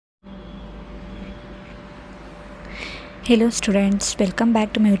Hello students, welcome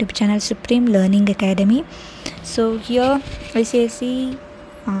back to my YouTube channel Supreme Learning Academy. So here ICSE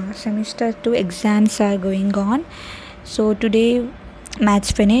semester 2 exams are going on. So today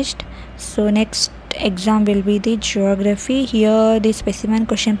maths finished. So next exam will be the geography. Here the specimen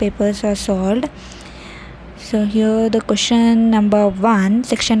question papers are solved. So here the question number 1,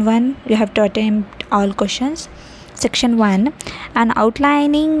 section 1, you have to attempt all questions. Section 1, an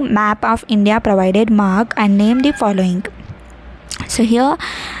outlining map of India provided mark and name the following. So here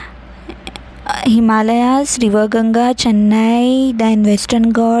Himalayas, River Ganga, Chennai, then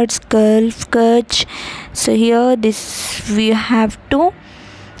Western Ghats, Gulf, Kutch. So here this we have to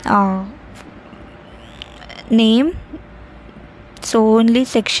name. So only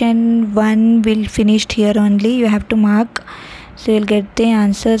section 1 will finished here only. You have to mark. So you'll get the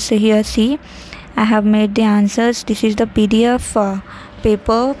answers. So here see, I have made the answers. This is the PDF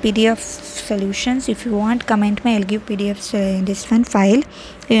paper, PDF solutions. If you want, comment me. I'll give PDFs in this one file.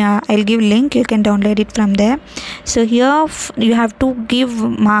 I'll give link. You can download it from there. So here you have to give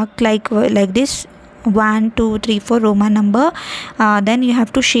mark like this. 1, 2, 3, 4 Roman number. Then you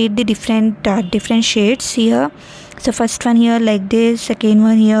have to shade the different shades here. So first one here like this, second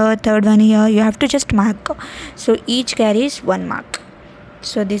one here, third one here. You have to just mark. So each carries 1 mark.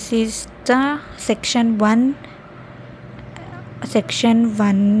 So this is the section 1. Section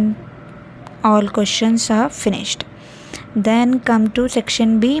 1 all questions are finished. Then come to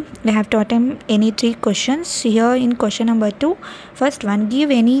section B. We have to attempt any 3 questions. Here in question number 2, first one,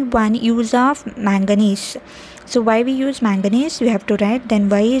 give any one use of manganese. So why we use manganese, we have to write. Then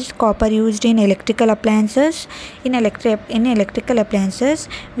why is copper used in electrical appliances? In electrical appliances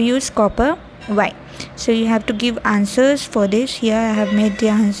we use copper. Why? So you have to give answers for this. Here I have made the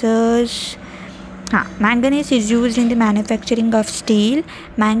answers. Manganese is used in the manufacturing of steel.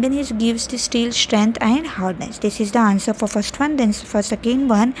 Manganese gives the steel strength and hardness. This is the answer for first one. Then for second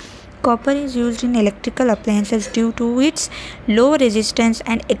one, copper is used in electrical appliances due to its low resistance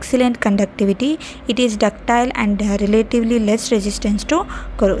and excellent conductivity. It is ductile and relatively less resistance to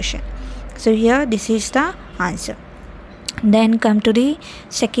corrosion. So here this is the answer. Then come to the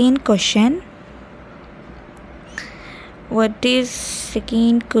second question. What is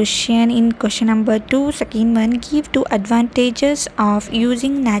second question? In question number 2, second one, give 2 advantages of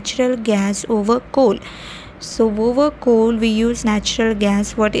using natural gas over coal. So over coal we use natural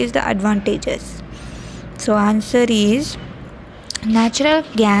gas. What is the advantages? So answer is, natural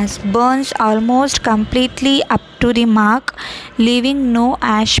gas burns almost completely up to the mark, leaving no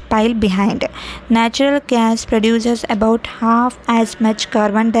ash pile behind. Natural gas produces about half as much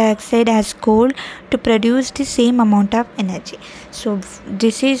carbon dioxide as coal to produce the same amount of energy. So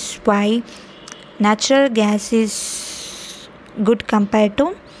this is why natural gas is good compared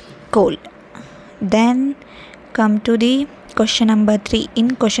to coal. Then come to the question number 3.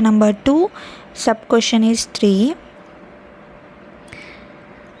 In question number 2, sub question is 3.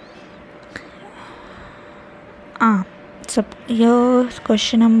 So here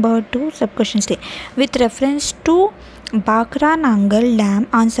question number 2, sub question 3. With reference to Bhakra Nangal Dam,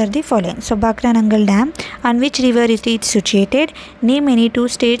 answer the following. So Bhakra Nangal Dam, on which river is it situated? Name any 2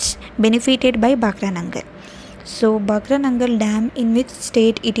 states benefited by Bhakra Nangal. So Bhakra Nangal Dam, in which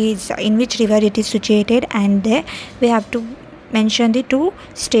state it is, in which river it is situated, and there we have to mention the 2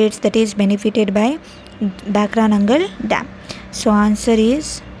 states that is benefited by Bhakra Nangal Dam. So answer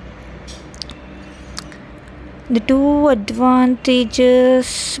is, the 2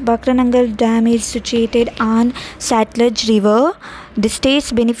 advantages. Bhakra Nangal Dam is situated on Satluj River. The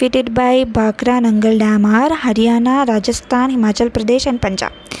states benefited by Bhakra Nangal Dam are Haryana, Rajasthan, Himachal Pradesh and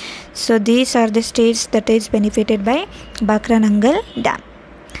Punjab. So these are the states that is benefited by Bhakra Nangal Dam.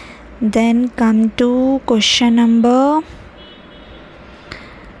 Then come to question number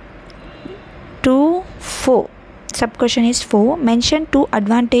 4. Sub question is 4. Mention 2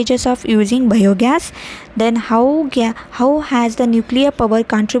 advantages of using biogas. Then how has the nuclear power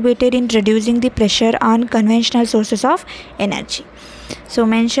contributed in reducing the pressure on conventional sources of energy? So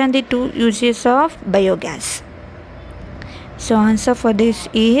mention the 2 uses of biogas. So answer for this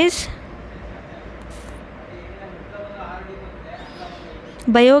is,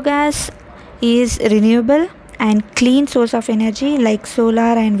 biogas is renewable and clean source of energy like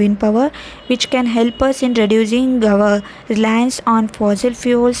solar and wind power, which can help us in reducing our reliance on fossil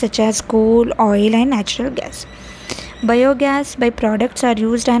fuels such as coal, oil and natural gas. Biogas byproducts are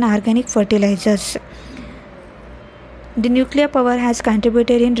used as organic fertilizers. The nuclear power has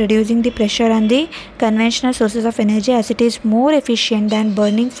contributed in reducing the pressure on the conventional sources of energy, as it is more efficient than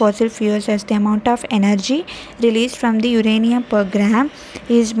burning fossil fuels, as the amount of energy released from the uranium per gram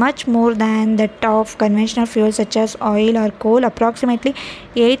is much more than that of conventional fuels such as oil or coal, approximately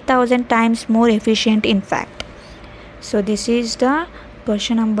 8,000 times more efficient in fact. So this is the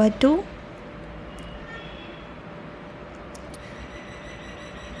question number 2.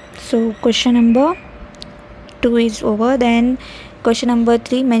 So question number 2 is over. Then question number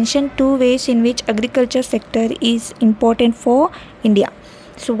 3, mention 2 ways in which agriculture sector is important for India.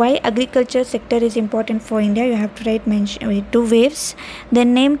 So why agriculture sector is important for India? You have to write mention 2 waves.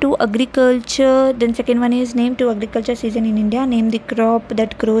 Then name 2 agriculture. Then second one is name 2 agriculture season in India. Name the crop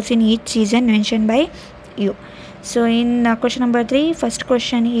that grows in each season mentioned by you. So in question number 3, first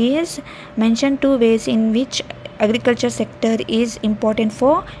question is mention 2 ways in which agriculture sector is important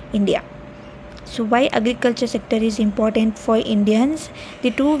for India. So why agriculture sector is important for Indians? The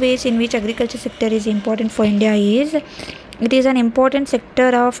 2 ways in which agriculture sector is important for India is, it is an important sector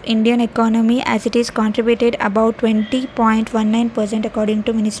of Indian economy as it is contributed about 20.19% according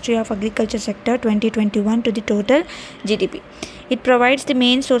to Ministry of Agriculture Sector 2021 to the total GDP. It provides the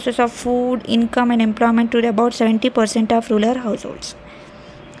main sources of food, income and employment to about 70% of rural households.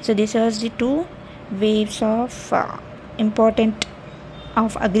 So these are the 2 waves of important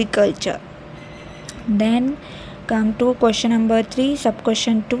of agriculture. Then come to question number 3, sub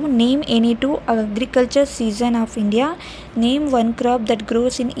question 2, name any 2 agriculture season of India. Name 1 crop that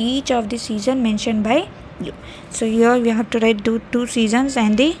grows in each of the season mentioned by you. So here we have to write 2 seasons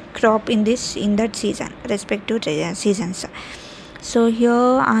and the crop in that season, respective seasons. So here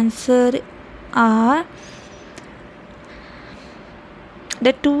answer are,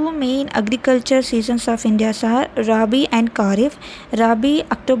 the 2 main agriculture seasons of India are Rabi and Kharif. Rabi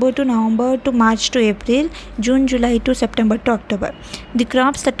October to November to March to April, June July to September to October. The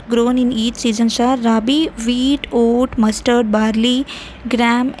crops that grown in each season are Rabi wheat, oat, mustard, barley,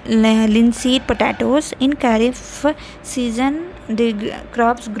 gram, linseed, potatoes. In Kharif season the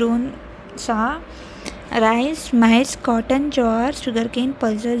crops grown are rice, maize, cotton, jowar, sugarcane,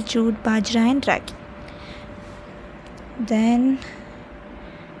 pulses, jute, bajra and ragi. Then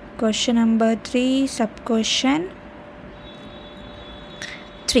question number 3, sub question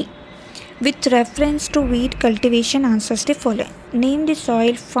 3. With reference to wheat cultivation, answers the following. Name the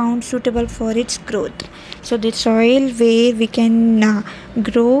soil found suitable for its growth. So the soil where we can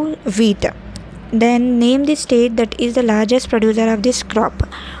grow wheat. Then name the state that is the largest producer of this crop.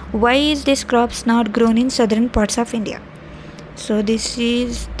 Why is this crops not grown in southern parts of India? So this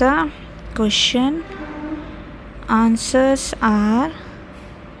is the question. Answers are,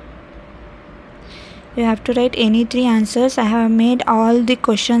 you have to write any 3 answers. I have made all the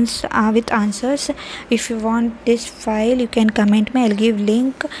questions with answers. If you want this file, you can comment me. I'll give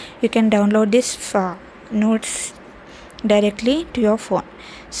link. You can download this notes directly to your phone.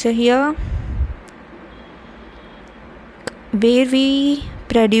 So here where we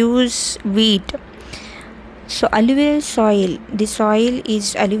produce wheat. So alluvial soil, the soil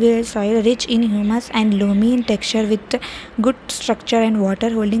is alluvial soil rich in humus and loamy in texture with good structure and water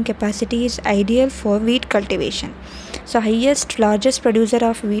holding capacity is ideal for wheat cultivation. So largest producer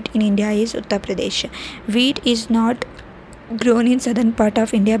of wheat in India is Uttar Pradesh. Wheat is not grown in southern part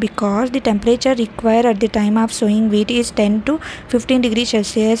of India because the temperature required at the time of sowing wheat is 10 to 15 degrees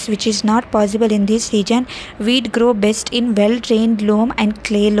Celsius, which is not possible in this region. Wheat grow best in well-drained loam and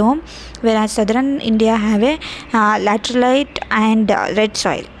clay loam, whereas southern India have a laterite and red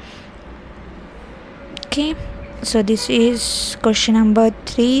soil. Okay, so this is question number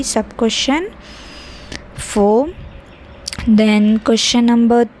 3, sub question 4. Then question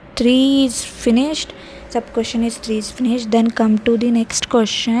number 3 is finished. Sub question is 3 is finished. Then come to the next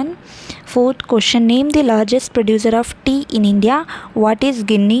question. 4th question, name the largest producer of tea in India. What is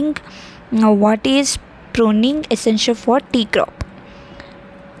ginning? What is pruning essential for tea crop?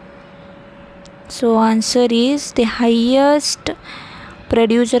 So answer is, the highest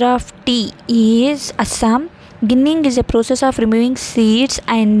producer of tea is Assam. Ginning is a process of removing seeds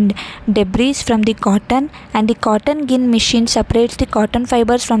and debris from the cotton, and the cotton gin machine separates the cotton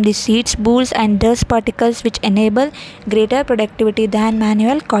fibers from the seeds, bulbs and dust particles, which enable greater productivity than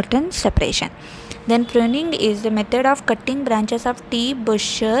manual cotton separation. Then pruning is the method of cutting branches of tea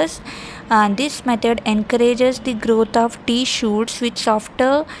bushes. This method encourages the growth of tea shoots with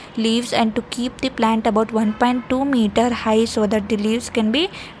softer leaves and to keep the plant about 1.2 meter high so that the leaves can be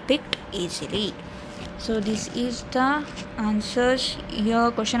picked easily. So this is the answers. Here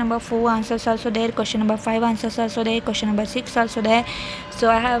question number 4 answers also there, question number 5 answers also there, question number 6 also there. So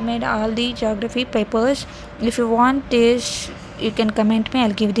I have made all the geography papers. If you want this, you can comment me,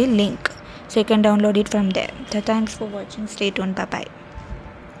 I'll give the link, so you can download it from there. So thanks for watching, stay tuned, bye bye.